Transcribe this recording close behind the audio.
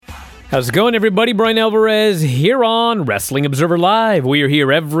How's it going, everybody? Bryan Alvarez here on Wrestling Observer Live. We are here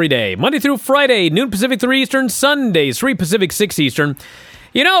every day, Monday through Friday, noon Pacific, 3 Eastern, Sundays, 3 Pacific, 6 Eastern.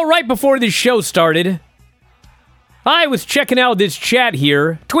 You know, right before this show started, I was checking out this chat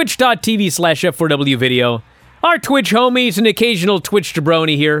here, twitch.tv/F4W video. Our Twitch homies, an occasional Twitch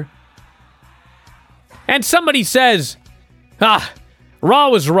jabroni here. And somebody says, Raw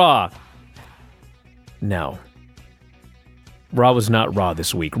was Raw. No. Raw was not Raw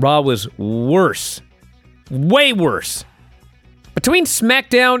this week. Raw was worse. Way worse. Between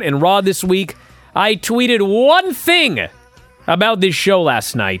SmackDown and Raw this week, I tweeted one thing about this show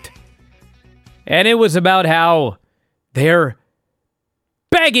last night. And it was about how they're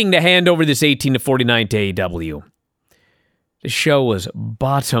begging to hand over this 18-49 to AEW. The show was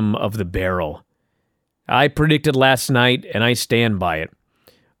bottom of the barrel. I predicted last night, and I stand by it.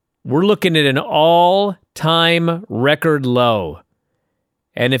 We're looking at an all-time record low.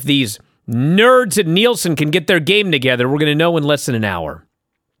 And if these nerds at Nielsen can get their game together, we're going to know in less than an hour.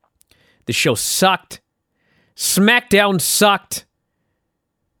 The show sucked. SmackDown sucked.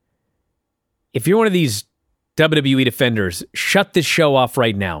 If you're one of these WWE defenders, shut this show off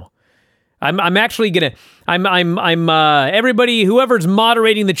right now. I'm actually going to... everybody, whoever's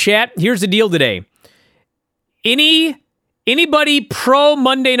moderating the chat, here's the deal today. Anybody pro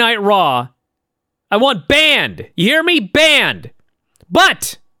Monday Night Raw, I want banned. You hear me? Banned.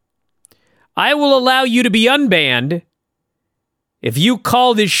 But I will allow you to be unbanned if you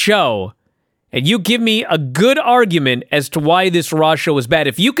call this show and you give me a good argument as to why this Raw show is bad.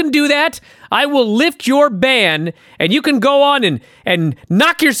 If you can do that, I will lift your ban and you can go on and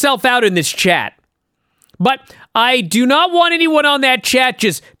knock yourself out in this chat. But I do not want anyone on that chat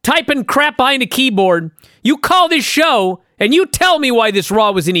just typing crap behind a keyboard. You call this show and you tell me why this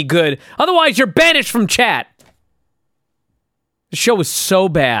Raw was any good. Otherwise, you're banished from chat. The show was so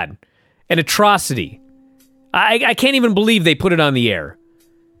bad. An atrocity. I can't even believe they put it on the air.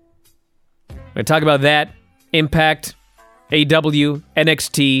 I'm going to talk about that, Impact, AEW,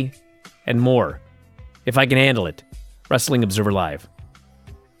 NXT, and more. If I can handle it. Wrestling Observer Live.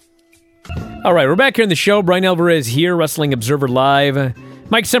 All right, we're back here in the show. Bryan Alvarez here, Wrestling Observer Live.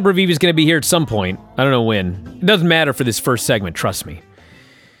 Mike Sempervive is going to be here at some point. I don't know when. It doesn't matter for this first segment, trust me.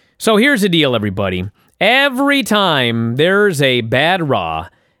 So here's the deal, everybody. Every time there's a bad Raw,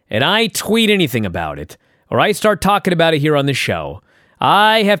 and I tweet anything about it, or I start talking about it here on the show,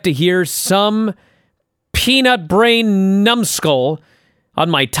 I have to hear some peanut brain numbskull on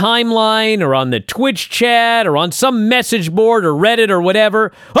my timeline, or on the Twitch chat, or on some message board, or Reddit, or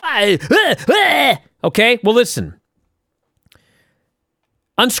whatever. Okay, well listen.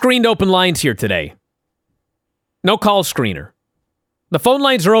 Unscreened open lines here today. No call screener. The phone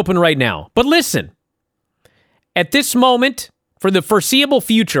lines are open right now. But listen, at this moment, for the foreseeable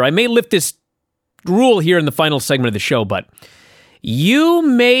future, I may lift this rule here in the final segment of the show, but you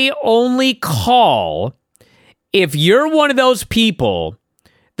may only call if you're one of those people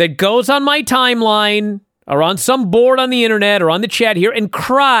that goes on my timeline or on some board on the internet or on the chat here and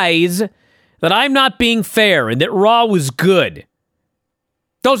cries that I'm not being fair and that Raw was good.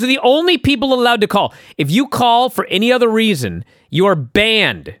 Those are the only people allowed to call. If you call for any other reason, you are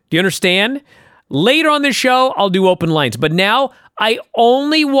banned. Do you understand? Later on the show, I'll do open lines. But now, I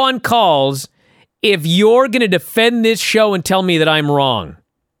only want calls if you're going to defend this show and tell me that I'm wrong.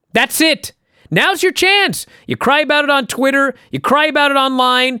 That's it. Now's your chance. You cry about it on Twitter. You cry about it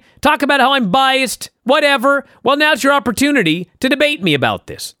online. Talk about how I'm biased. Whatever. Well, now's your opportunity to debate me about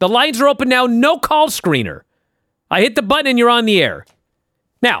this. The lines are open now. No call screener. I hit the button and you're on the air.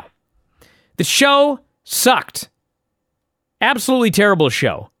 Now, the show sucked. Absolutely terrible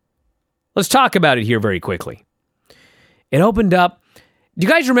show. Let's talk about it here very quickly. It opened up. Do you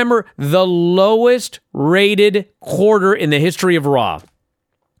guys remember the lowest rated quarter in the history of Raw?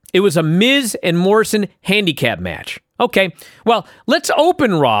 It was a Miz and Morrison handicap match. Okay, well, let's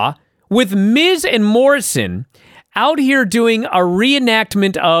open Raw with Miz and Morrison out here doing a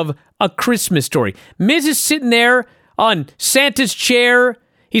reenactment of A Christmas Story. Miz is sitting there on Santa's chair.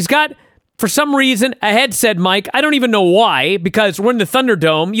 He's got, for some reason, a headset mic. I don't even know why, because we're in the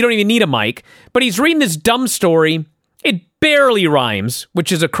Thunderdome. You don't even need a mic. But he's reading this dumb story. It barely rhymes,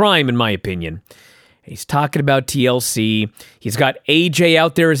 which is a crime in my opinion. He's talking about TLC. He's got AJ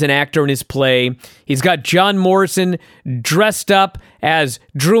out there as an actor in his play. He's got John Morrison dressed up as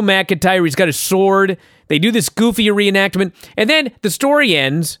Drew McIntyre. He's got a sword. They do this goofy reenactment. And then the story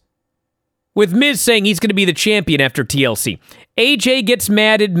ends with Miz saying he's going to be the champion after TLC. AJ gets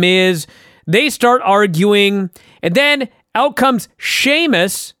mad at Miz. They start arguing. And then out comes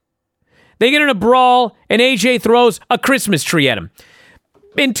Sheamus. They get in a brawl, and AJ throws a Christmas tree at him.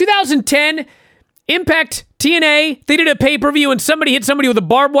 In 2010, Impact TNA, they did a pay-per-view and somebody hit somebody with a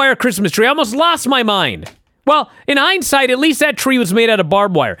barbed wire Christmas tree. I almost lost my mind. Well, in hindsight, at least that tree was made out of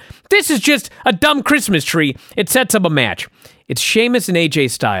barbed wire. This is just a dumb Christmas tree. It sets up a match. It's Sheamus and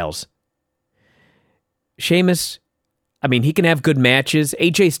AJ Styles. Sheamus, I mean, he can have good matches.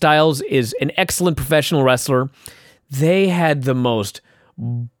 AJ Styles is an excellent professional wrestler. They had the most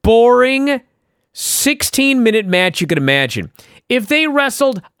boring 16-minute match you could imagine. If they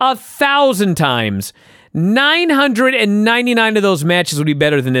wrestled 1,000 times, 999 of those matches would be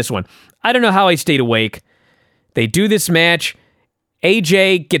better than this one. I don't know how I stayed awake. They do this match.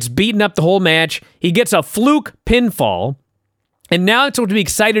 AJ gets beaten up the whole match. He gets a fluke pinfall. And now it's going to be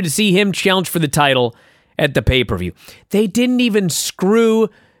excited to see him challenge for the title at the pay-per-view. They didn't even screw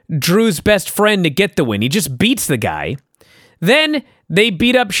Drew's best friend to get the win. He just beats the guy. Then they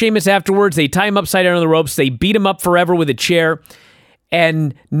beat up Sheamus afterwards. They tie him upside down on the ropes. They beat him up forever with a chair.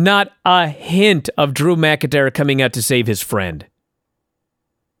 And not a hint of Drew McIntyre coming out to save his friend.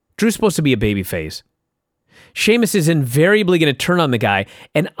 Drew's supposed to be a babyface. Sheamus is invariably going to turn on the guy,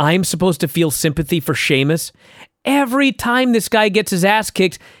 and I'm supposed to feel sympathy for Sheamus? Every time this guy gets his ass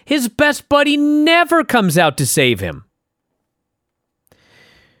kicked, his best buddy never comes out to save him.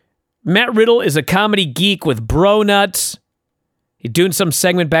 Matt Riddle is a comedy geek with bro nuts. He's doing some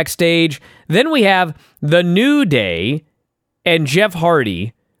segment backstage. Then we have The New Day and Jeff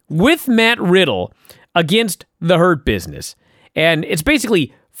Hardy with Matt Riddle against the Hurt Business. And it's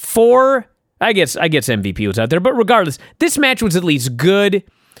basically four, I guess MVP was out there, but regardless, this match was at least good.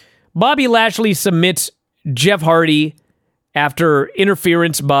 Bobby Lashley submits Jeff Hardy after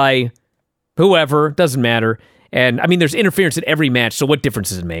interference by whoever, doesn't matter. And I mean, there's interference in every match, so what difference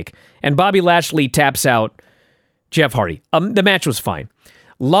does it make? And Bobby Lashley taps out Jeff Hardy. The match was fine.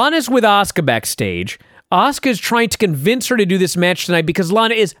 Lana's with Asuka backstage. Asuka's trying to convince her to do this match tonight because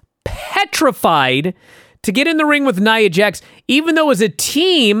Lana is petrified to get in the ring with Nia Jax, even though as a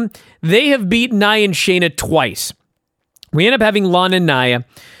team, they have beat Nia and Shayna twice. We end up having Lana and Nia.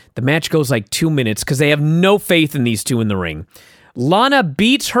 The match goes like 2 minutes because they have no faith in these two in the ring. Lana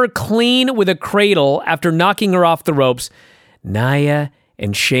beats her clean with a cradle after knocking her off the ropes. Nia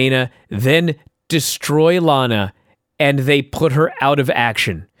and Shayna then destroy Lana, and they put her out of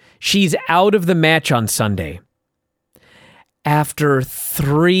action. She's out of the match on Sunday. After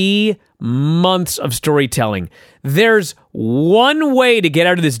 3 months of storytelling, there's one way to get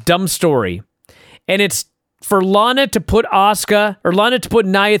out of this dumb story, and it's for Lana to put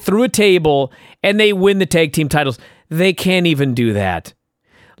Nia through a table, and they win the tag team titles. They can't even do that.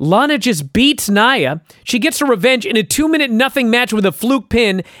 Lana just beats Nia. She gets her revenge in a 2-minute nothing match with a fluke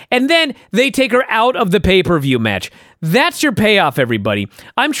pin, and then they take her out of the pay-per-view match. That's your payoff, everybody.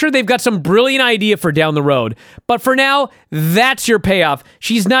 I'm sure they've got some brilliant idea for down the road, but for now, that's your payoff.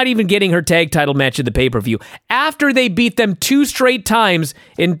 She's not even getting her tag title match at the pay-per-view after they beat them 2 straight times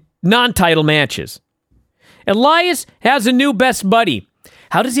in non-title matches. Elias has a new best buddy.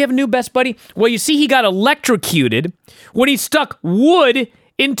 How does he have a new best buddy? Well, you see, he got electrocuted when he stuck wood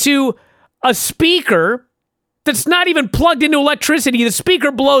into a speaker that's not even plugged into electricity. The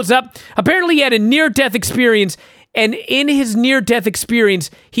speaker blows up. Apparently, he had a near-death experience, and in his near-death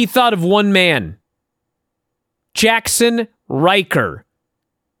experience, he thought of one man, Jackson Riker,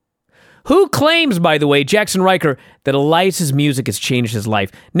 who claims, by the way, Jackson Riker, that Elias's music has changed his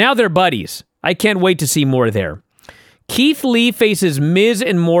life. Now they're buddies. I can't wait to see more there. Keith Lee faces Miz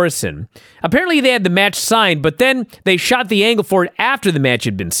and Morrison. Apparently they had the match signed, but then they shot the angle for it after the match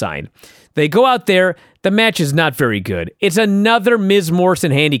had been signed. They go out there. The match is not very good. It's another Miz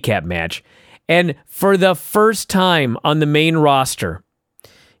Morrison handicap match. And for the first time on the main roster,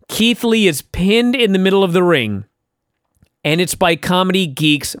 Keith Lee is pinned in the middle of the ring, and it's by comedy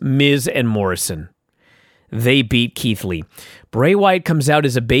geeks Miz and Morrison. They beat Keith Lee. Bray Wyatt comes out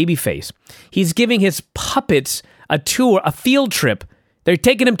as a babyface. He's giving his puppets a tour, a field trip. They're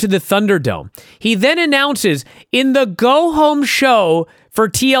taking him to the Thunderdome. He then announces in the go-home show for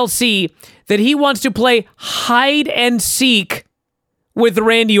TLC that he wants to play hide and seek with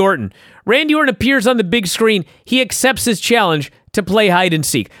Randy Orton. Randy Orton appears on the big screen. He accepts his challenge to play hide and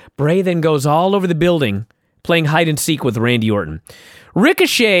seek. Bray then goes all over the building playing hide and seek with Randy Orton.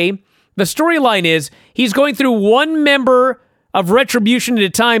 Ricochet, the storyline is he's going through one member of Retribution at a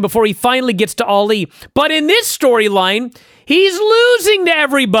time before he finally gets to Ali. But in this storyline, he's losing to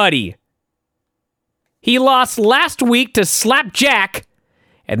everybody. He lost last week to Slapjack,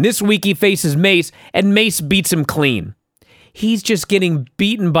 and this week he faces Mace, and Mace beats him clean. He's just getting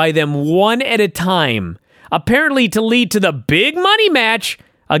beaten by them one at a time, apparently to lead to the big money match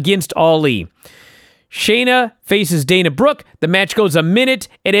against Ali. Shayna faces Dana Brooke. The match goes a minute.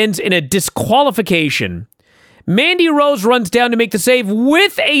 It ends in a disqualification. Mandy Rose runs down to make the save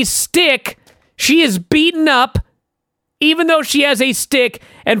with a stick. She is beaten up, even though she has a stick.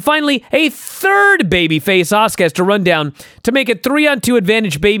 And finally, a third babyface, Asuka, has to run down to make it 3-on-2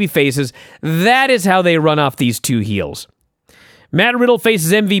 advantage babyfaces. That is how they run off these two heels. Matt Riddle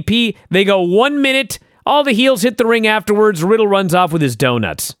faces MVP. They go 1 minute. All the heels hit the ring afterwards. Riddle runs off with his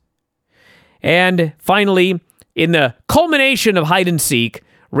donuts. And finally, in the culmination of hide and seek,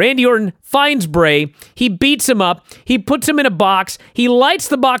 Randy Orton finds Bray. He beats him up. He puts him in a box. He lights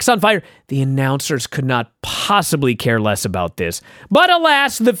the box on fire. The announcers could not possibly care less about this. But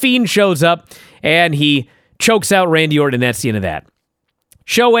alas, the Fiend shows up and he chokes out Randy Orton, and that's the end of that.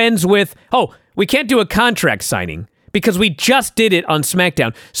 Show ends with, we can't do a contract signing because we just did it on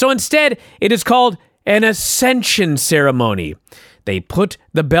SmackDown. So instead, it is called an Ascension ceremony. They put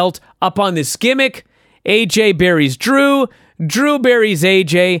the belt up on this gimmick. AJ buries Drew. Drew buries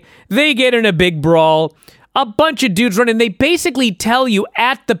AJ. They get in a big brawl. A bunch of dudes run in. They basically tell you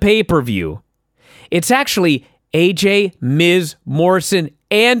at the pay-per-view, it's actually AJ, Miz, Morrison,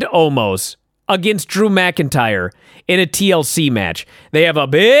 and Omos against Drew McIntyre in a TLC match. They have a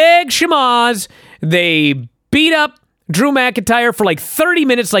big schmoz. They beat up Drew McIntyre for like 30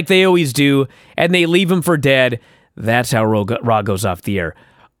 minutes like they always do, and they leave him for dead. That's how Raw goes off the air.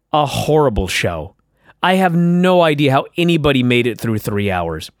 A horrible show. I have no idea how anybody made it through 3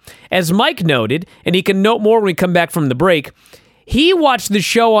 hours. As Mike noted, and he can note more when we come back from the break, he watched the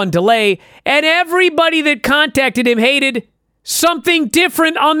show on delay, and everybody that contacted him hated something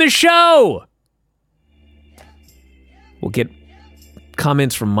different on the show. We'll get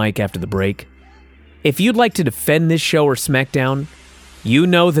comments from Mike after the break. If you'd like to defend this show or SmackDown, you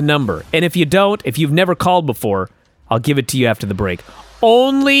know the number. And if you don't, if you've never called before, I'll give it to you after the break.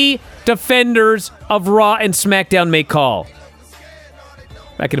 Only defenders of Raw and SmackDown may call.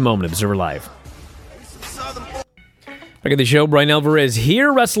 Back in a moment, Observer Live. Back at the show, Bryan Alvarez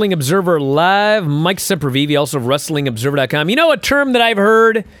here, Wrestling Observer Live. Mike Sempervive, also of WrestlingObserver.com. You know a term that I've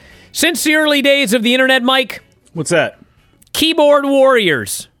heard since the early days of the internet, Mike? What's that? Keyboard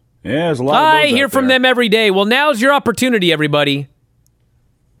warriors. Yeah, there's a lot of those I hear from them every day. Well, now's your opportunity, everybody.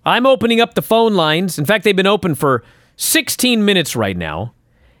 I'm opening up the phone lines. In fact, they've been open for 16 minutes right now.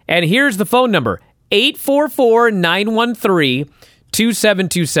 And here's the phone number,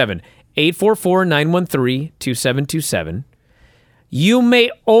 844-913-2727. 844-913-2727. You may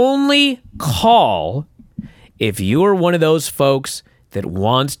only call if you are one of those folks that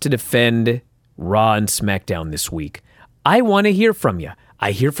wants to defend Raw and SmackDown this week. I want to hear from you.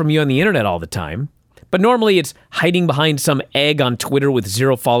 I hear from you on the internet all the time, but normally it's hiding behind some egg on Twitter with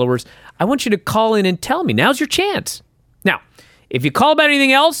 0 followers. I want you to call in and tell me. Now's your chance. Now, if you call about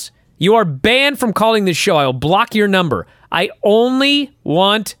anything else, you are banned from calling this show. I will block your number. I only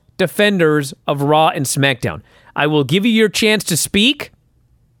want defenders of Raw and SmackDown. I will give you your chance to speak.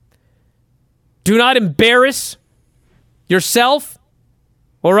 Do not embarrass yourself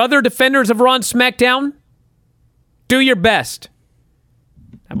or other defenders of Raw and SmackDown. Do your best.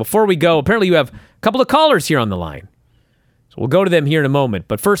 Now, before we go, apparently you have a couple of callers here on the line. So we'll go to them here in a moment.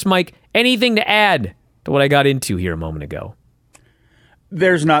 But first, Mike, anything to add to what I got into here a moment ago?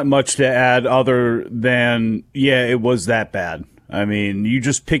 There's not much to add other than, yeah, it was that bad. I mean, you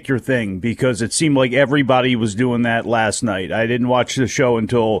just pick your thing because it seemed like everybody was doing that last night. I didn't watch the show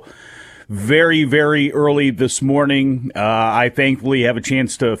until very, very early this morning. I thankfully have a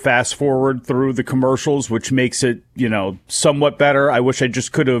chance to fast forward through the commercials, which makes it, somewhat better. I wish I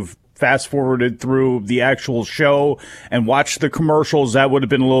just could have fast forwarded through the actual show and watched the commercials. That would have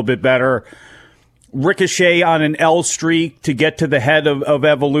been a little bit better. Ricochet on an L streak to get to the head of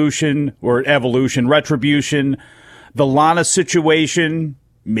Retribution. The Lana situation,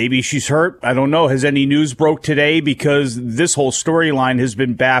 maybe she's hurt. I don't know. Has any news broke today? Because this whole storyline has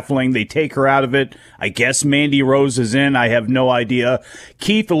been baffling. They take her out of it. I guess Mandy Rose is in. I have no idea.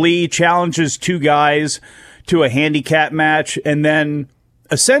 Keith Lee challenges 2 guys to a handicap match and then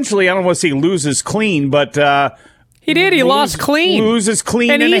essentially, I don't want to say loses clean, but he did. He lost clean. Loses clean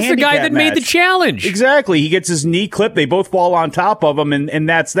and in a he's the guy that match. made the challenge. Exactly. He gets his knee clipped. They both fall on top of him, and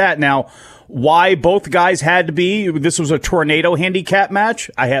that's that. Now, why both guys had to be, this was a tornado handicap match,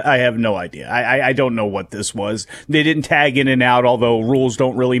 I have no idea. I don't know what this was. They didn't tag in and out, although rules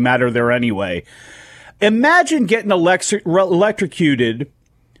don't really matter there anyway. Imagine getting electrocuted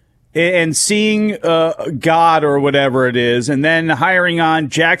and seeing God or whatever it is, and then hiring on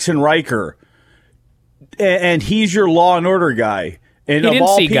Jackson Riker, and he's your Law and Order guy. And he of didn't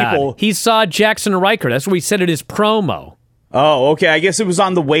all see people, God. He saw Jackson Riker. That's what he said in his promo. Oh, okay. I guess it was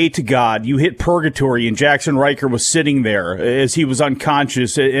on the way to God. You hit purgatory, and Jackson Riker was sitting there as he was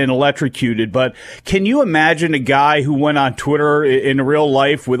unconscious and electrocuted. But can you imagine a guy who went on Twitter in real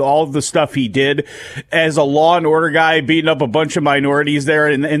life with all of the stuff he did as a Law and Order guy, beating up a bunch of minorities there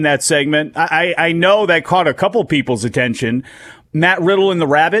in that segment? I know that caught a couple people's attention. Matt Riddle and the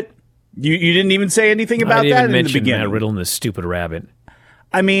Rabbit. You didn't even say anything about that in the beginning. Matt Riddle and the stupid rabbit.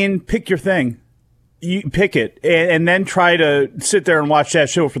 I mean, pick your thing. You pick it and then try to sit there and watch that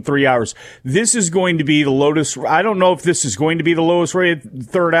show for 3 hours. This is going to be the lowest. I don't know if this is going to be the lowest rated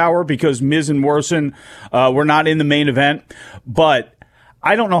third hour because Miz and Morrison were not in the main event. But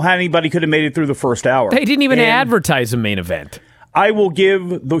I don't know how anybody could have made it through the first hour. They didn't even advertise a main event. I will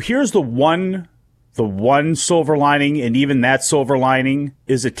give here's the one silver lining, and even that silver lining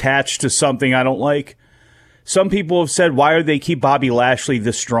is attached to something I don't like. Some people have said, why do they keep Bobby Lashley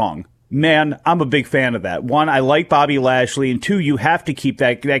this strong? Man, I'm a big fan of that. One, I like Bobby Lashley, and two, you have to keep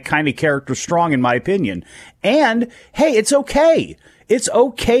that kind of character strong, in my opinion. And, hey, it's okay. It's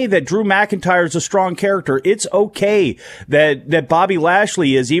okay that Drew McIntyre is a strong character. It's okay that Bobby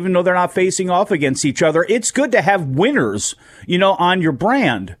Lashley is, even though they're not facing off against each other. It's good to have winners, on your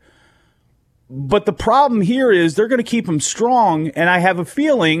brand. But the problem here is they're going to keep him strong, and I have a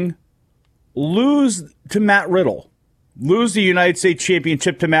feeling lose to Matt Riddle. Lose the United States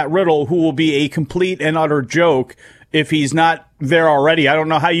Championship to Matt Riddle, who will be a complete and utter joke if he's not there already. I don't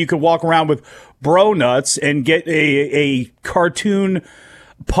know how you could walk around with bro nuts and get a cartoon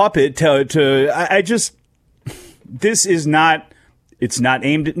puppet this is not, it's not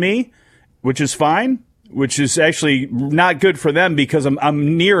aimed at me, which is fine, which is actually not good for them because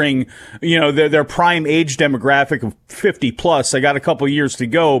I'm nearing, their prime age demographic of 50 plus. I got a couple years to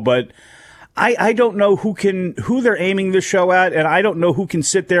go, but I don't know who they're aiming this show at, and I don't know who can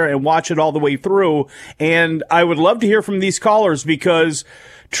sit there and watch it all the way through. And I would love to hear from these callers because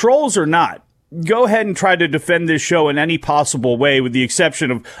trolls or not, go ahead and try to defend this show in any possible way, with the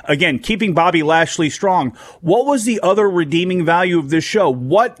exception of, again, keeping Bobby Lashley strong. What was the other redeeming value of this show?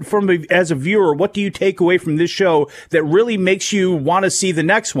 As a viewer, what do you take away from this show that really makes you want to see the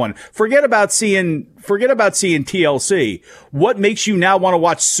next one? Forget about seeing TLC. What makes you now want to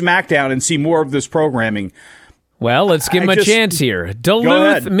watch SmackDown and see more of this programming? Well, let's give him a chance here.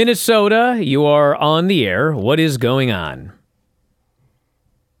 Duluth, Minnesota, you are on the air. What is going on?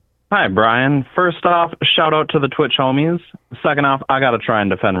 Hi, Bryan. First off, shout out to the Twitch homies. Second off, I got to try and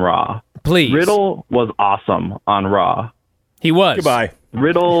defend Raw. Please. Riddle was awesome on Raw. He was. Goodbye.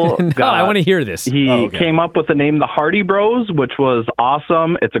 Riddle I want to hear this. He came up with the name The Hardy Bros, which was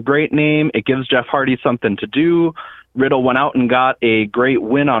awesome. It's a great name. It gives Jeff Hardy something to do. Riddle went out and got a great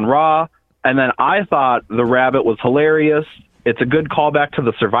win on Raw. And then I thought the Rabbit was hilarious. It's a good callback to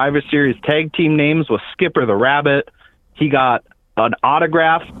the Survivor Series tag team names with Skipper the Rabbit. He got an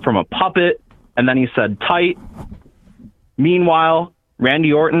autograph from a puppet, and then he said tight. Meanwhile,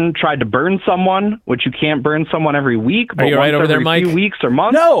 Randy Orton tried to burn someone, which you can't burn someone every week, but Are you right over there, Mike? Few weeks or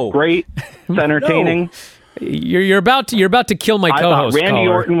months. No. Great. It's entertaining. No. You're about to kill my co-host. Randy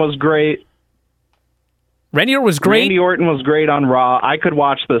Orton was great. Randy Orton was great. Randy Orton was great on Raw. I could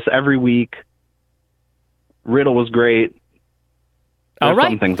watch this every week. Riddle was great. There's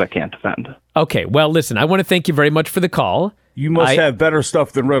some things I can't defend. Okay, well, listen, I want to thank you very much for the call. You must have better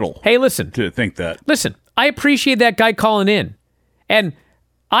stuff than Riddle. Hey, listen. To think that. Listen, I appreciate that guy calling in. And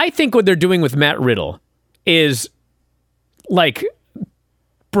I think what they're doing with Matt Riddle is like,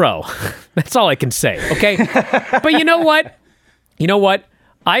 bro, that's all I can say, okay? But you know what?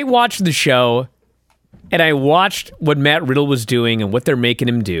 I watched the show, and I watched what Matt Riddle was doing and what they're making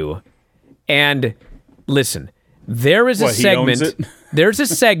him do. And listen, there is a segment. There's a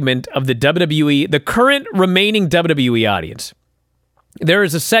segment of the WWE, the current remaining WWE audience. There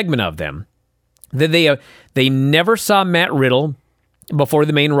is a segment of them that they never saw Matt Riddle before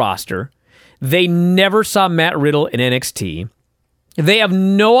the main roster. They never saw Matt Riddle in NXT. They have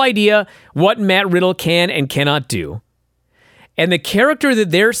no idea what Matt Riddle can and cannot do. And the character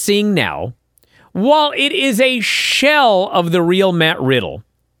that they're seeing now, while it is a shell of the real Matt Riddle,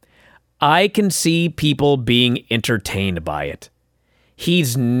 I can see people being entertained by it.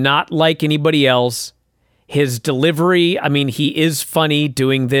 He's not like anybody else. His delivery, he is funny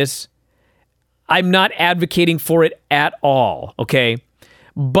doing this. I'm not advocating for it at all, okay?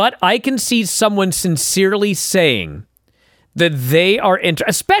 But I can see someone sincerely saying that they are,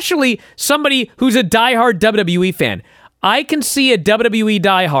 especially somebody who's a diehard WWE fan. I can see a WWE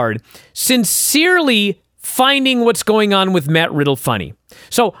diehard sincerely finding what's going on with Matt Riddle funny.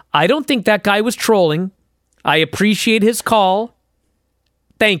 So I don't think that guy was trolling. I appreciate his call.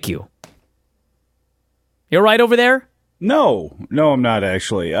 Thank you. You're right over there? No, I'm not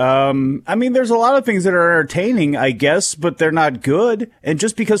actually. I mean, there's a lot of things that are entertaining, I guess, but they're not good. And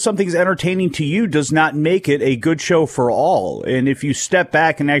just because something's entertaining to you does not make it a good show for all. And if you step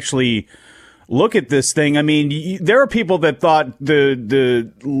back and actually look at this thing, I mean, there are people that thought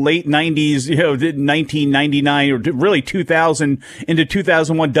the late 90s, 1999 or really 2000 into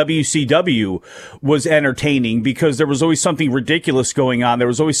 2001 WCW was entertaining because there was always something ridiculous going on. There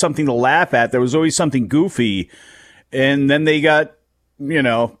was always something to laugh at. There was always something goofy. And then they got,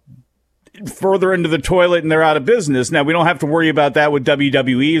 further into the toilet and they're out of business. Now, we don't have to worry about that with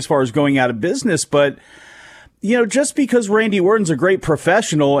WWE as far as going out of business, but just because Randy Orton's a great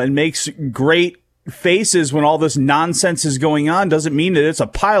professional and makes great faces when all this nonsense is going on doesn't mean that it's a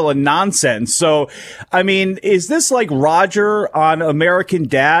pile of nonsense. So, I mean, is this like Roger on American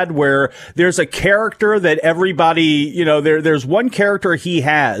Dad where there's a character that everybody, there's one character he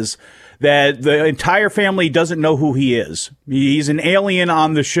has that the entire family doesn't know who he is. He's an alien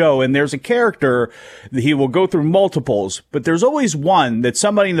on the show, and there's a character that he will go through multiples, but there's always one that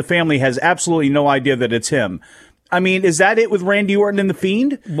somebody in the family has absolutely no idea that it's him. I mean, is that it with Randy Orton and The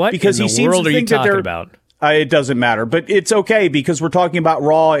Fiend? What because in he the seems world to are you think that talking they're, about? It doesn't matter, but it's okay because we're talking about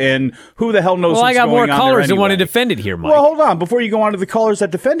Raw and who the hell knows what's going on. Well, I got more callers that want to defend it here, Mike. Well, hold on. Before you go on to the callers that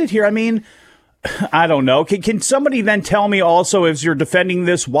defend it here, I mean, I don't know. Can somebody then tell me also, as you're defending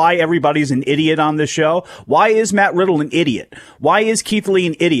this, why everybody's an idiot on this show? Why is Matt Riddle an idiot? Why is Keith Lee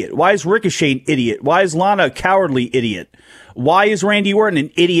an idiot? Why is Ricochet an idiot? Why is Lana a cowardly idiot? Why is Randy Orton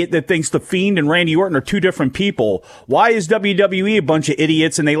an idiot that thinks The Fiend and Randy Orton are two different people? Why is WWE a bunch of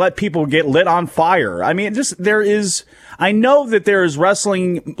idiots and they let people get lit on fire? I mean, I know that there is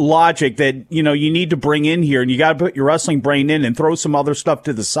wrestling logic that, you need to bring in here and you got to put your wrestling brain in and throw some other stuff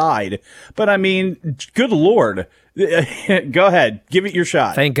to the side. But I mean, good Lord. Go ahead. Give it your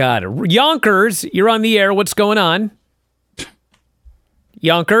shot. Thank God. Yonkers, you're on the air. What's going on?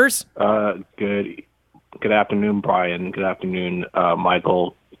 Yonkers? Good afternoon, Bryan. Good afternoon,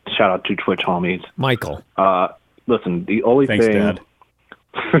 Michael. Shout out to Twitch homies. Michael. Listen, the only Thanks, thing...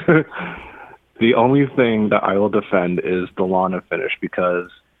 Dad. The only thing that I will defend is the Lana finish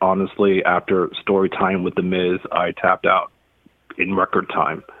because, honestly, after story time with The Miz, I tapped out in record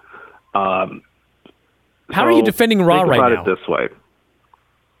time. How are you defending Raw right now? Think about it this way.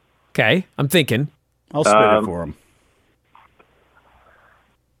 Okay, I'm thinking. I'll spit it for him.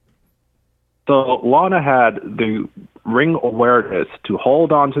 So Lana had the ring awareness to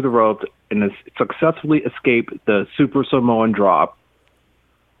hold on to the rope and successfully escape the Super Samoan drop.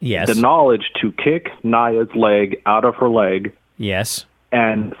 Yes. The knowledge to kick Nia's leg out of her leg. Yes.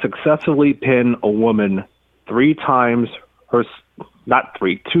 And successfully pin a woman 2 times her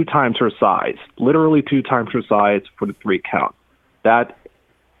size. Literally 2 times her size for the 3 count. That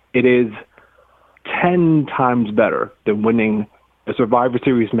it is 10 times better than winning a Survivor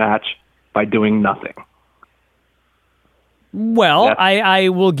Series match by doing nothing. Well, I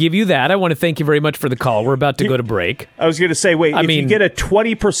will give you that. I want to thank you very much for the call. We're about to go to break. I was going to say, if you get a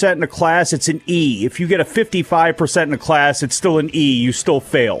 20% in a class, it's an E. If you get a 55% in a class, it's still an E. You still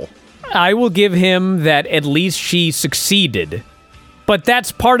fail. I will give him that at least she succeeded. But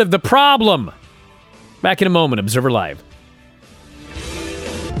that's part of the problem. Back in a moment, Observer Live.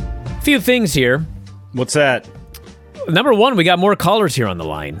 A few things here. What's that? Number one, we got more callers here on the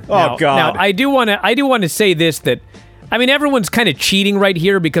line. God! Now, I do want to say this that. I mean, everyone's kind of cheating right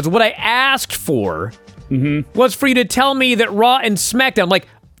here because what I asked for was for you to tell me that Raw and SmackDown, like,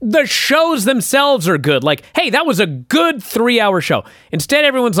 the shows themselves are good. Like, hey, that was a good 3-hour show. Instead,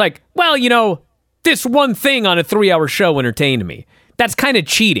 everyone's like, well, this one thing on a 3-hour show entertained me. That's kind of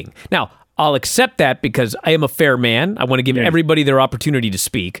cheating. Now, I'll accept that because I am a fair man. I want to give everybody their opportunity to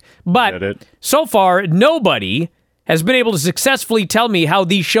speak. But so far, nobody has been able to successfully tell me how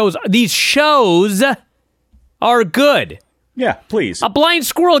these shows are good. Yeah, please. A blind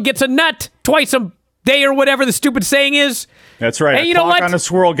squirrel gets a nut twice a day or whatever the stupid saying is. That's right. And you know what? On a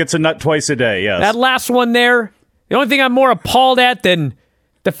squirrel gets a nut twice a day, yes. That last one there, the only thing I'm more appalled at than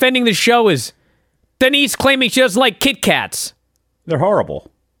defending the show is Denise claiming she doesn't like Kit Kats. They're horrible.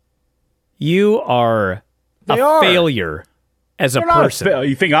 You are a failure as a person.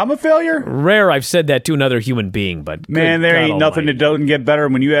 You think I'm a failure? Rare I've said that to another human being, but man, there ain't nothing that doesn't get better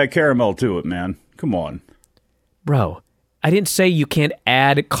when you add caramel to it, man. Come on. Bro, I didn't say you can't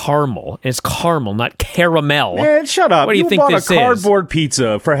add caramel. It's caramel, not caramel. Man, shut up. What do you think bought this a cardboard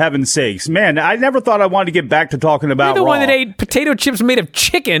pizza, for heaven's sakes. Man, I never thought I wanted to get back to talking about You're the Raw. one that ate potato chips made of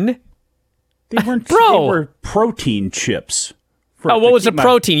chicken. They weren't. Bro. They were protein chips. what was the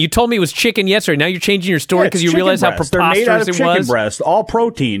protein? You told me it was chicken yesterday. Now you're changing your story because you realize how preposterous They're made out of it chicken was. breast, all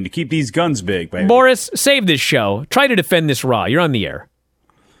protein to keep these guns big, baby. Boris, save this show. Try to defend this Raw. You're on the air.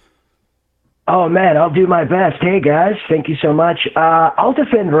 Oh, man, I'll do my best. Hey, guys, thank you so much. I'll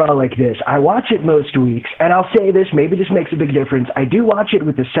defend Raw like this. I watch it most weeks, and I'll say this, maybe this makes a big difference. I do watch it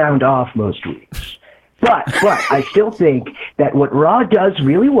with the sound off most weeks. But I still think that what Raw does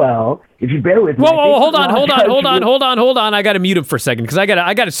really well, if you bear with me... Whoa, hold on. I got to mute him for a second because I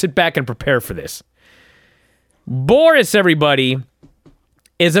got to sit back and prepare for this. Boris, everybody,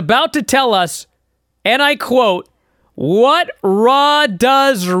 is about to tell us, and I quote, what Raw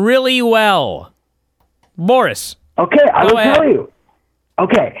does really well. Boris. Okay, I will tell you.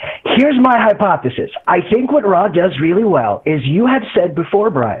 Okay, here's my hypothesis. I think what Raw does really well is you have said before,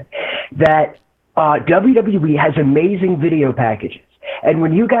 Bryan, that WWE has amazing video packages. And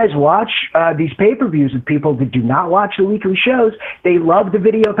when you guys watch these pay-per-views with people that do not watch the weekly shows, they love the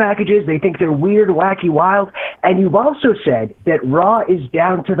video packages. They think they're weird, wacky, wild. And you've also said that Raw is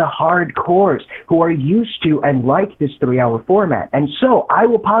down to the hardcores who are used to and like this 3-hour format. And so I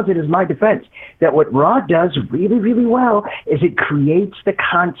will posit as my defense that what Raw does really, really well is it creates the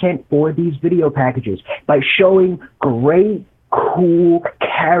content for these video packages by showing great, cool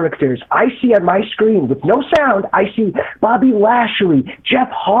characters. I see on my screen with no sound, I see Bobby Lashley, Jeff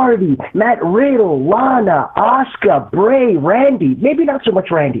Hardy, Matt Riddle, Lana, Asuka, Bray, Randy, maybe not so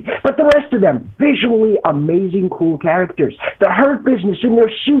much Randy, but the rest of them, visually amazing, cool characters. The Hurt Business in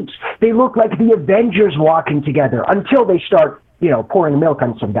their suits, they look like the Avengers walking together until they start pouring milk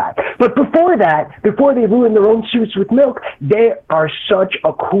on some guy. But before that, before they ruin their own suits with milk, they are such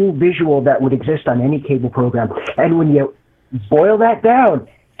a cool visual that would exist on any cable program. And when you boil that down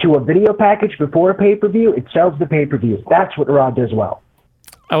to a video package before a pay-per-view, it sells the pay-per-view. That's what Raw does well.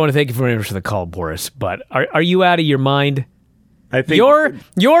 I want to thank you very much for the call, Boris, but are you out of your mind? I think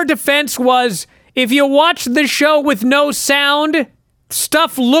your defense was, if you watch the show with no sound,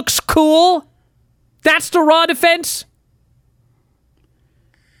 stuff looks cool? That's the Raw defense?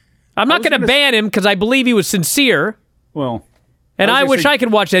 I'm not going to ban him because I believe he was sincere. Well, and I wish I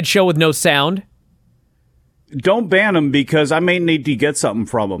could watch that show with no sound. Don't ban him because I may need to get something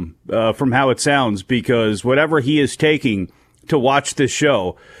from him, from how it sounds, because whatever he is taking to watch this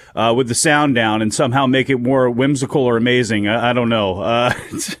show with the sound down and somehow make it more whimsical or amazing, I don't know.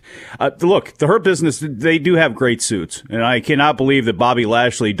 Look, the Hurt Business, they do have great suits, and I cannot believe that Bobby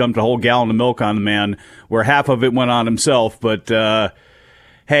Lashley dumped a whole gallon of milk on the man where half of it went on himself, but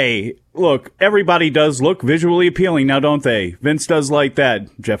hey, look, everybody does look visually appealing now, don't they? Vince does like that.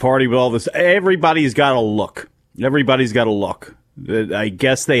 Jeff Hardy with all this. Everybody's got a look. Everybody's got a look. I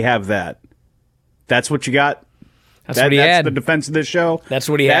guess they have that. That's what you got? That's what he had. That's the defense of this show? That's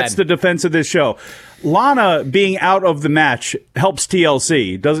what he had. That's the defense of this show. Lana being out of the match helps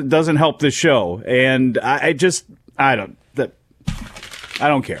TLC. Doesn't help this show. And I don't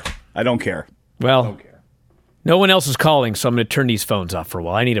care. I don't care. Well, no one else is calling, so I'm going to turn these phones off for a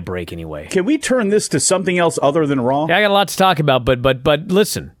while. I need a break anyway. Can we turn this to something else other than Raw? Yeah, I got a lot to talk about, but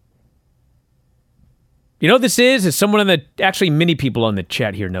listen. You know what this is? Is someone actually many people on the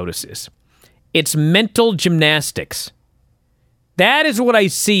chat here notice this. It's mental gymnastics. That is what I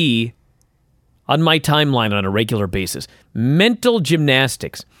see on my timeline on a regular basis. Mental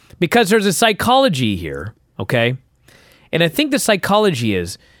gymnastics. Because there's a psychology here, okay? And I think the psychology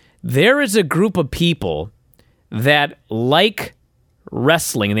is there is a group of people that like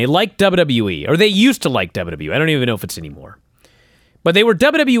wrestling, and they like WWE, or they used to like WWE. I don't even know if it's anymore. But they were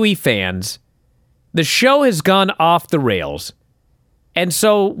WWE fans. The show has gone off the rails. And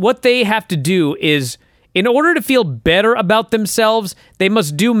so what they have to do is, in order to feel better about themselves, they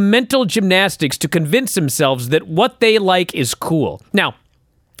must do mental gymnastics to convince themselves that what they like is cool. Now,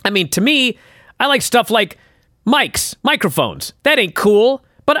 I mean, to me, I like stuff like microphones. That ain't cool.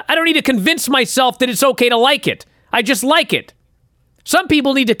 But I don't need to convince myself that it's okay to like it. I just like it. Some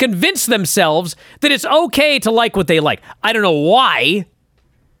people need to convince themselves that it's okay to like what they like. I don't know why,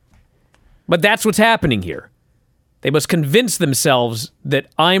 but that's what's happening here. They must convince themselves that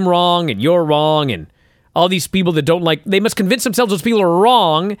I'm wrong and you're wrong and all these people that don't like, they must convince themselves those people are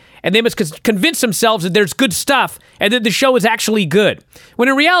wrong, and they must convince themselves that there's good stuff and that the show is actually good. When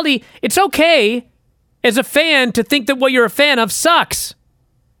in reality, it's okay as a fan to think that what you're a fan of sucks.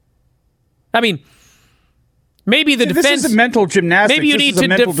 I mean, maybe the defense... This is a mental gymnastics. Maybe you need to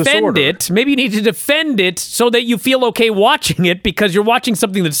defend it. Maybe you need to defend it so that you feel okay watching it because you're watching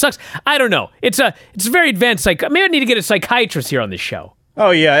something that sucks. I don't know. It's very advanced. Maybe I need to get a psychiatrist here on this show.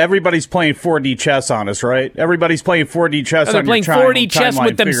 Oh, yeah. Everybody's playing 4D chess on us, right? Everybody's playing 4D chess on your timeline. They're playing 4D chess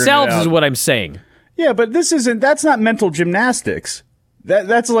with themselves is what I'm saying. Yeah, but that's not mental gymnastics.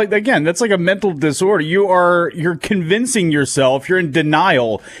 That's like a mental disorder. You're convincing yourself, you're in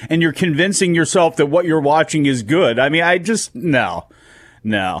denial, and you're convincing yourself that what you're watching is good. I mean, no.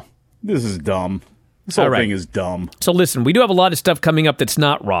 This is dumb. This whole thing is dumb. So listen, we do have a lot of stuff coming up that's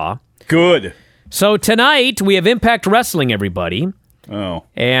not Raw. Good. So tonight, we have Impact Wrestling, everybody. Oh.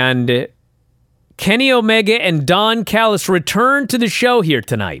 And Kenny Omega and Don Callis return to the show here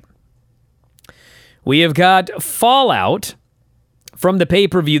tonight. We have got Fallout from the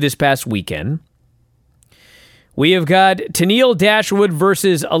pay-per-view this past weekend. We have got Tennille Dashwood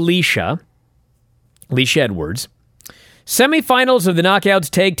versus Alicia Edwards. Semifinals of the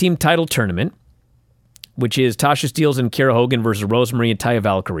Knockouts Tag Team Title Tournament, which is Tasha Steelz and Kiera Hogan versus Rosemary and Taya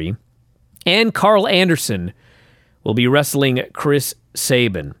Valkyrie. And Carl Anderson will be wrestling Chris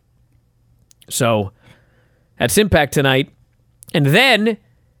Sabin. So, that's Impact tonight. And then,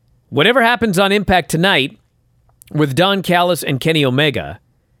 whatever happens on Impact tonight, with Don Callis and Kenny Omega,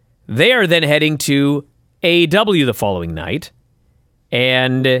 they are then heading to AEW the following night.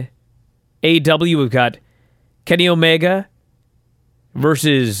 And AEW, we've got Kenny Omega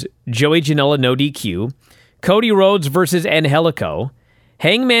versus Joey Janela, no DQ. Cody Rhodes versus Angelico.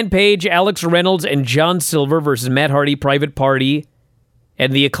 Hangman Page, Alex Reynolds, and John Silver versus Matt Hardy, Private Party,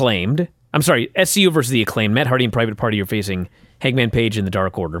 and The Acclaimed. I'm sorry, SCU versus The Acclaimed. Matt Hardy and Private Party are facing Hangman Page in the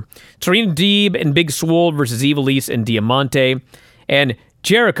Dark Order. Serena Deeb and Big Swole versus Ivelisse and Diamante. And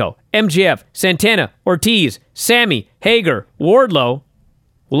Jericho, MJF, Santana, Ortiz, Sammy, Hager, Wardlow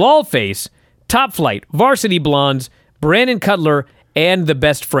will all face Top Flight, Varsity Blondes, Brandon Cutler, and the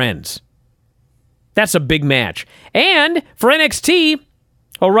Best Friends. That's a big match. And for NXT,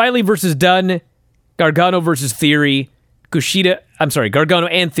 O'Reilly versus Dunn, Gargano versus Theory, Gargano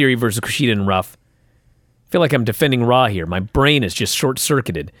and Theory versus Kushida and Ruff. I feel like I'm defending Raw here. My brain is just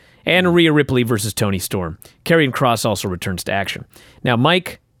short-circuited. And Rhea Ripley versus Toni Storm. Karrion Kross also returns to action. Now,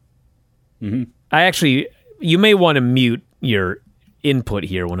 Mike, you may want to mute your input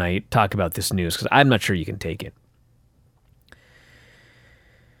here when I talk about this news, because I'm not sure you can take it.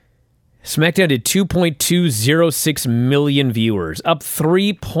 SmackDown did 2.206 million viewers, up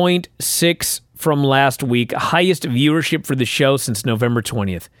 3.6 from last week, highest viewership for the show since November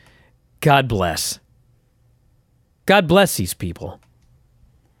 20th. God bless. God bless these people.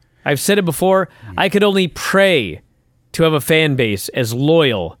 I've said it before, I could only pray to have a fan base as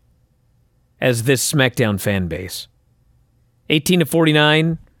loyal as this SmackDown fan base. 18 to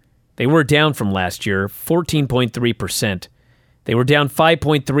 49, they were down from last year, 14.3%. They were down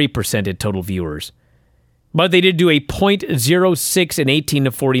 5.3% in total viewers. But they did do a .06 in 18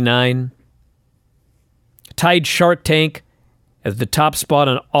 to 49. Tied Shark Tank as the top spot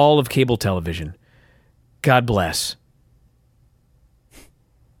on all of cable television. God bless.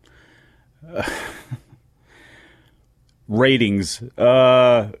 Ratings.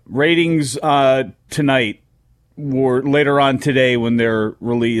 Ratings tonight, or later on today when they're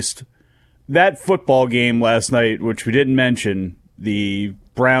released. That football game last night, which we didn't mention, the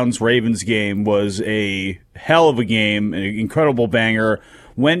Browns-Ravens game, was a hell of a game, an incredible banger.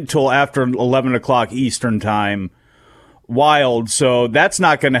 Went till after 11 o'clock Eastern time. Wild, so that's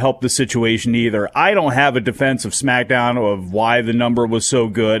not going to help the situation either. I don't have a defense of SmackDown of why the number was so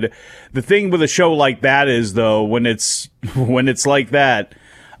good. The thing with a show like that is, though, when it's like that,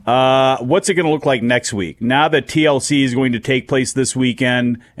 what's it going to look like next week? Now that TLC is going to take place this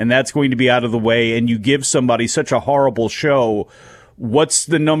weekend, and that's going to be out of the way, and you give somebody such a horrible show, what's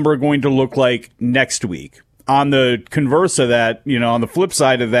the number going to look like next week? On the converse of that, on the flip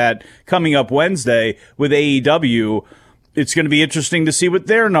side of that, coming up Wednesday with AEW, it's going to be interesting to see what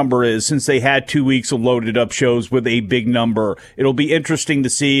their number is, since they had 2 weeks of loaded up shows with a big number. It'll be interesting to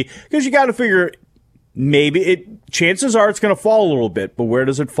see, because you got to figure chances are it's going to fall a little bit, but where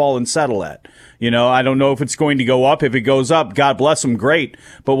does it fall and settle at? I don't know if it's going to go up. If it goes up, God bless them, great.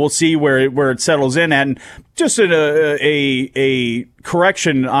 But we'll see where it settles in. And just a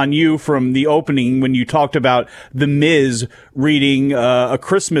correction on you from the opening when you talked about The Miz reading a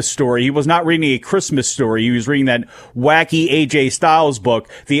Christmas story. He was not reading a Christmas story. He was reading that wacky AJ Styles book.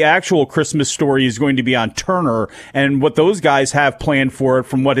 The actual Christmas story is going to be on Turner. And what those guys have planned for it,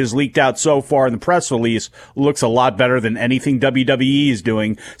 from what has leaked out so far in the press release, looks a lot better than anything WWE is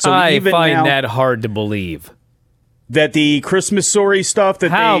doing. So I even find now, that hard to believe. That the Christmas story stuff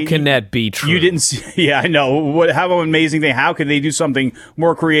how can that be true? You didn't see. Yeah, I know. How amazing thing. How could they do something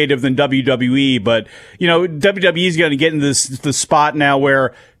more creative than WWE? But, WWE is going to get in the spot now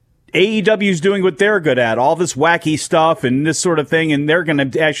where AEW's doing what they're good at, all this wacky stuff and this sort of thing, and they're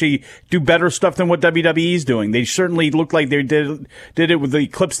going to actually do better stuff than what WWE's doing. They certainly look like they did it with the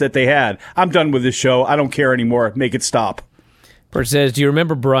clips that they had. I'm done with this show. I don't care anymore. Make it stop. Bert says, do you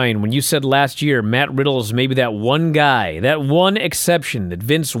remember, Bryan, when you said last year Matt Riddle is maybe that one guy, that one exception that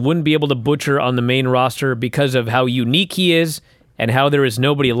Vince wouldn't be able to butcher on the main roster because of how unique he is and how there is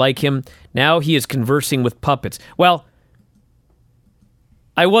nobody like him? Now he is conversing with puppets. Well,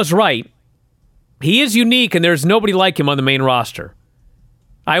 I was right. He is unique and there's nobody like him on the main roster.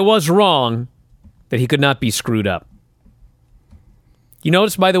 I was wrong that he could not be screwed up. You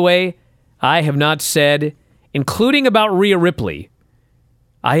notice, by the way, I have not said, including about Rhea Ripley,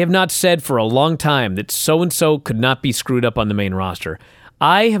 I have not said for a long time that so-and-so could not be screwed up on the main roster.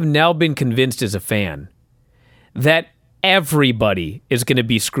 I have now been convinced as a fan that everybody is going to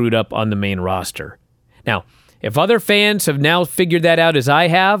be screwed up on the main roster. Now, if other fans have now figured that out as I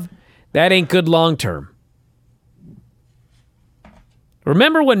have, that ain't good long-term.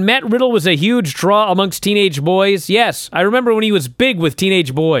 Remember when Matt Riddle was a huge draw amongst teenage boys? Yes, I remember when he was big with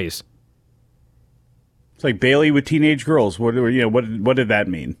teenage boys. It's like Bailey with teenage girls. What did that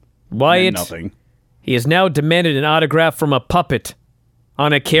mean? Wyatt, nothing. He has now demanded an autograph from a puppet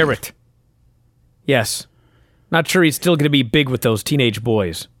on a carrot. Yes. Not sure he's still going to be big with those teenage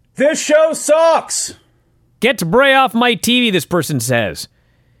boys. This show sucks! Get Bray off my TV, this person says.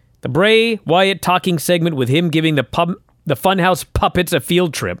 The Bray Wyatt talking segment with him giving the Funhouse puppets a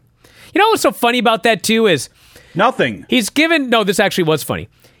field trip. You know what's so funny about that, too, is... Nothing. No, this actually was funny.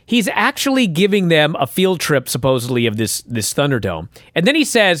 He's actually giving them a field trip, supposedly, of this Thunderdome. And then he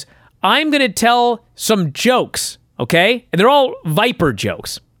says, I'm going to tell some jokes, okay? And they're all Viper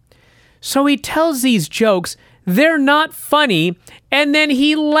jokes. So he tells these jokes. They're not funny. And then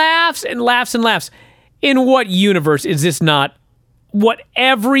he laughs and laughs and laughs. In what universe is this not what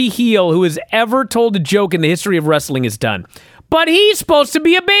every heel who has ever told a joke in the history of wrestling has done? But he's supposed to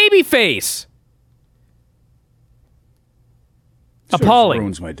be a babyface. Appalling.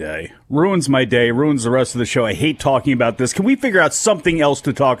 Ruins my day. Ruins the rest of the show. I hate talking about this. Can we figure out something else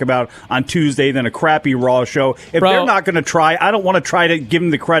to talk about on Tuesday than a crappy Raw show? If they're not going to try, I don't want to try to give them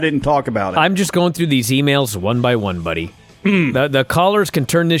the credit and talk about it. I'm just going through these emails one by one, buddy. The callers can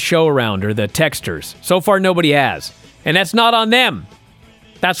turn this show around, or the texters. So far, nobody has. And that's not on them.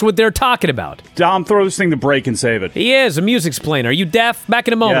 That's what they're talking about. Dom, throw this thing to break and save it. He is a music explainer. Are you deaf? Back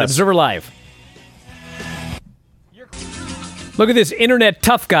in a moment. Yes. Observer Live. Look at this internet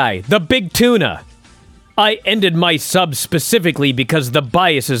tough guy, the Big Tuna. I ended my sub specifically because the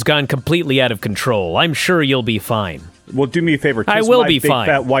bias has gone completely out of control. I'm sure you'll be fine. Well, do me a favor. Kiss I will my be big fine.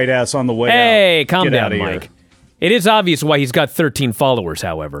 Fat white ass on the way out. Hey, calm Get down, outta here. Mike. It is obvious why he's got 13 followers,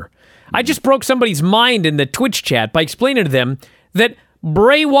 however. I just broke somebody's mind in the Twitch chat by explaining to them that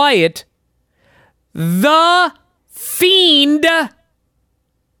Bray Wyatt, the Fiend,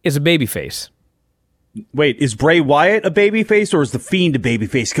 is a babyface. Wait, is Bray Wyatt a babyface or is the Fiend a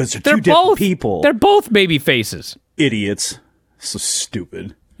babyface? Because they're two different people. They're both babyfaces. Idiots. So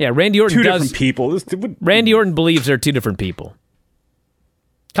stupid. Yeah, Randy Orton different people. Randy Orton believes they're two different people.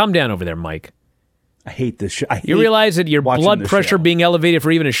 Calm down over there, Mike. I hate this show. You realize that your blood pressure being elevated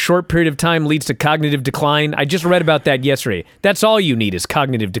for even a short period of time leads to cognitive decline? I just read about that yesterday. That's all you need is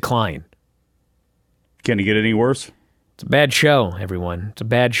cognitive decline. Can it get any worse? It's a bad show, everyone. It's a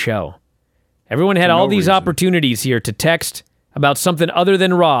bad show. Everyone had all these opportunities here to text about something other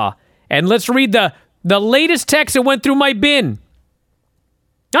than Raw. And let's read the latest text that went through my bin.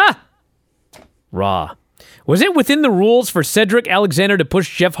 Raw. Was it within the rules for Cedric Alexander to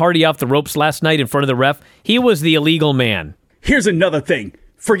push Jeff Hardy off the ropes last night in front of the ref? He was the illegal man. Here's another thing.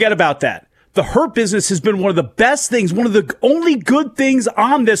 Forget about that. The Hurt Business has been one of the best things, one of the only good things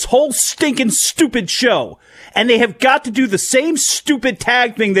on this whole stinking stupid show. And they have got to do the same stupid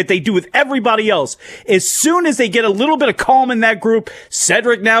tag thing that they do with everybody else. As soon as they get a little bit of calm in that group,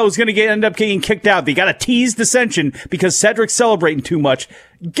 Cedric now is going to end up getting kicked out. They got to tease dissension because Cedric's celebrating too much.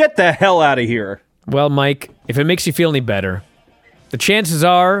 Get the hell out of here. Well, Mike, if it makes you feel any better, the chances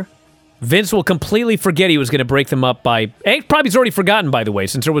are Vince will completely forget he was going to break them up by... Probably he's already forgotten, by the way,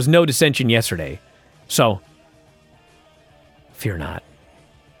 since there was no dissension yesterday. So, fear not.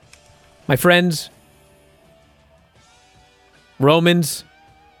 My friends, Romans,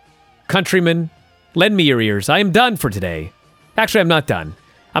 countrymen, lend me your ears. I am done for today. Actually, I'm not done.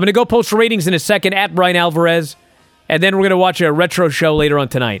 I'm going to go post ratings in a second at Bryan Alvarez, and then we're going to watch a retro show later on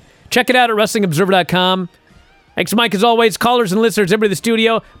tonight. Check it out at WrestlingObserver.com. Thanks, Mike, as always. Callers and listeners, everybody in the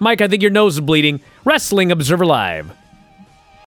studio. Mike, I think your nose is bleeding. Wrestling Observer Live.